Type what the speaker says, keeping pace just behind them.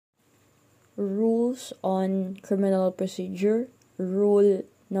Rules on Criminal Procedure, Rule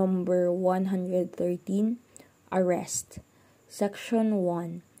number 113, Arrest. Section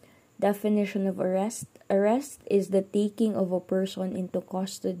 1. Definition of arrest. Arrest is the taking of a person into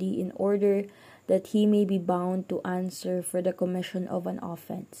custody in order that he may be bound to answer for the commission of an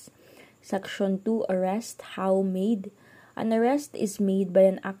offense. Section 2. Arrest. How made. An arrest is made by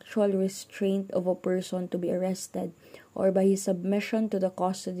an actual restraint of a person to be arrested or by his submission to the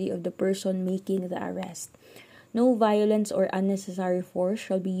custody of the person making the arrest. No violence or unnecessary force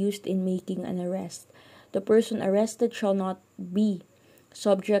shall be used in making an arrest. The person arrested shall not be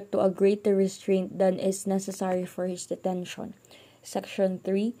subject to a greater restraint than is necessary for his detention. Section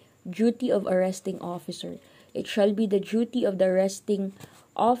 3. Duty of arresting officer. It shall be the duty of the arresting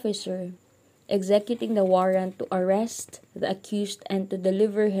officer executing the warrant to arrest the accused and to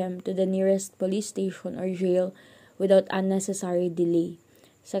deliver him to the nearest police station or jail without unnecessary delay.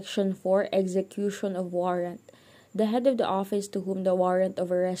 Section 4. Execution of warrant. The head of the office to whom the warrant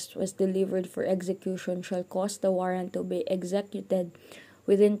of arrest was delivered for execution shall cause the warrant to be executed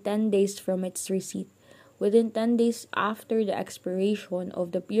within 10 days from its receipt. Within 10 days after the expiration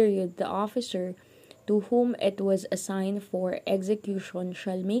of the period, the officer to whom it was assigned for execution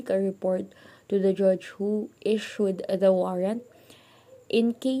shall make a report to the judge who issued the warrant.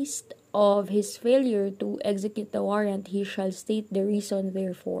 In case of his failure to execute the warrant, he shall state the reason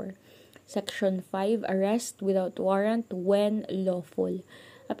therefor. Section 5. Arrest without warrant when lawful.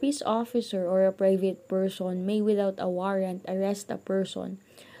 A peace officer or a private person may without a warrant arrest a person.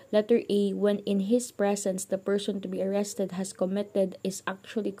 Letter A. When in his presence the person to be arrested has committed, is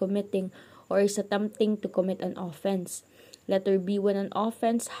actually committing, or is attempting to commit an offense. Letter B. When an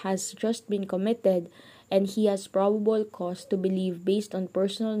offense has just been committed and he has probable cause to believe based on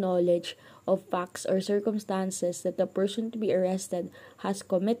personal knowledge of facts or circumstances that the person to be arrested has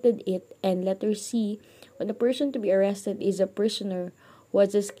committed it. And letter C. When the person to be arrested is a prisoner who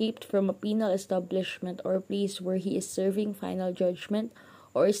has escaped from a penal establishment or place where he is serving final judgment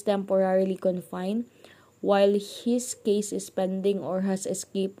or is temporarily confined while his case is pending, or has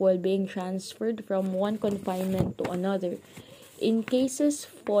escaped while being transferred from one confinement to another. In cases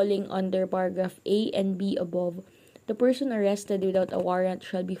falling under paragraph A and B above, the person arrested without a warrant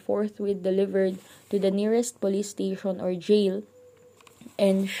shall be forthwith delivered to the nearest police station or jail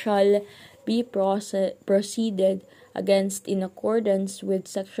and shall be proceeded against in accordance with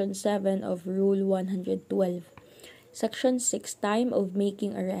Section 7 of Rule 112. Section 6. Time of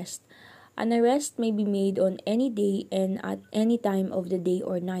making arrest. An arrest may be made on any day and at any time of the day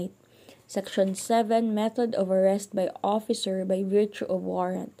or night. Section 7. Method of arrest by officer by virtue of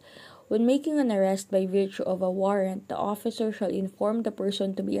warrant. When making an arrest by virtue of a warrant, the officer shall inform the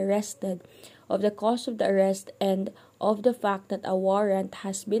person to be arrested of the cause of the arrest and of the fact that a warrant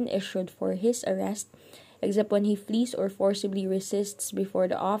has been issued for his arrest, except when he flees or forcibly resists before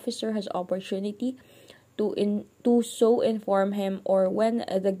the officer has opportunity to so inform him, or when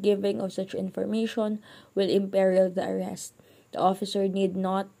the giving of such information will imperil the arrest. The officer need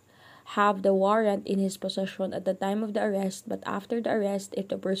not have the warrant in his possession at the time of the arrest, but after the arrest, if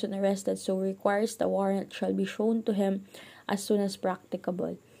the person arrested so requires, the warrant shall be shown to him as soon as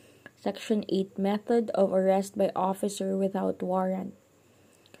practicable. Section 8. Method of arrest by officer without warrant.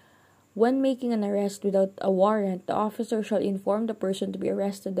 When making an arrest without a warrant, the officer shall inform the person to be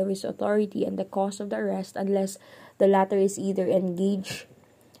arrested of his authority and the cause of the arrest unless the latter is either engaged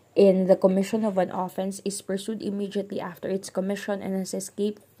in the commission of an offense, is pursued immediately after its commission, and has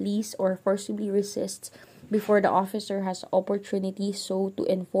escaped, flees, or forcibly resists before the officer has opportunity so to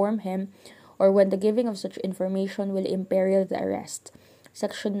inform him, or when the giving of such information will imperil the arrest.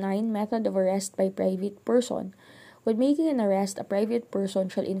 Section 9. Method of arrest by private person. When making an arrest, a private person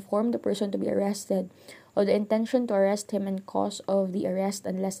shall inform the person to be arrested of the intention to arrest him and cause of the arrest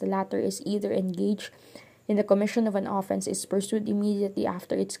unless the latter is either engaged in the commission of an offense, is pursued immediately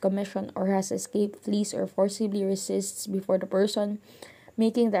after its commission, or has escaped, flees, or forcibly resists before the person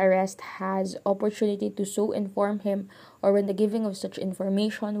making the arrest has opportunity to so inform him, or when the giving of such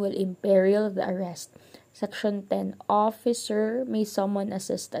information will imperil the arrest. Section 10. Officer may summon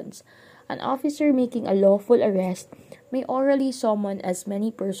assistance. An officer making a lawful arrest may orally summon as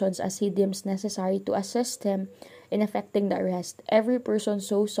many persons as he deems necessary to assist him in effecting the arrest. Every person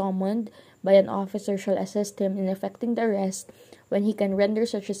so summoned by an officer shall assist him in effecting the arrest when he can render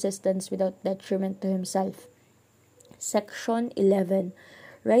such assistance without detriment to himself. Section 11.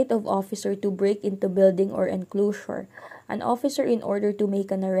 Right of officer to break into building or enclosure. An officer, in order to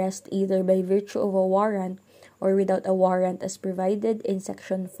make an arrest either by virtue of a warrant or without a warrant as provided in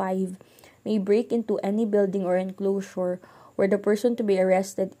Section 5, may break into any building or enclosure where the person to be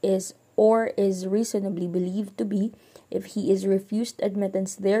arrested is or is reasonably believed to be if he is refused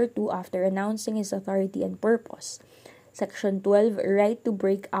admittance thereto after announcing his authority and purpose. Section 12. Right to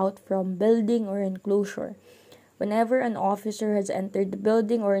break out from building or enclosure. Whenever an officer has entered the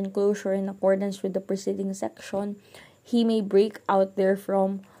building or enclosure in accordance with the preceding section, he may break out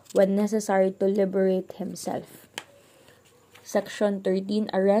therefrom when necessary to liberate himself. Section 13.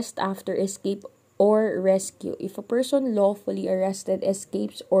 Arrest after escape or rescue. If a person lawfully arrested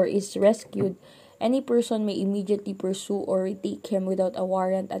escapes or is rescued, any person may immediately pursue or retake him without a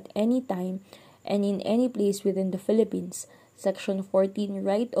warrant at any time and in any place within the Philippines. Section 14.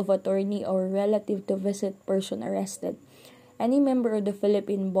 Right of attorney or relative to visit person arrested. Any member of the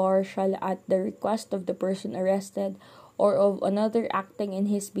Philippine Bar shall, at the request of the person arrested or of another acting in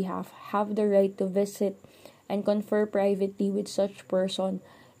his behalf, have the right to visit and confer privately with such person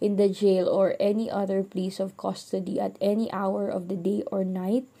in the jail or any other place of custody at any hour of the day or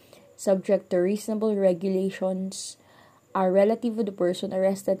night, subject to reasonable regulations. A relative of the person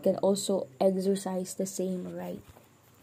arrested can also exercise the same right.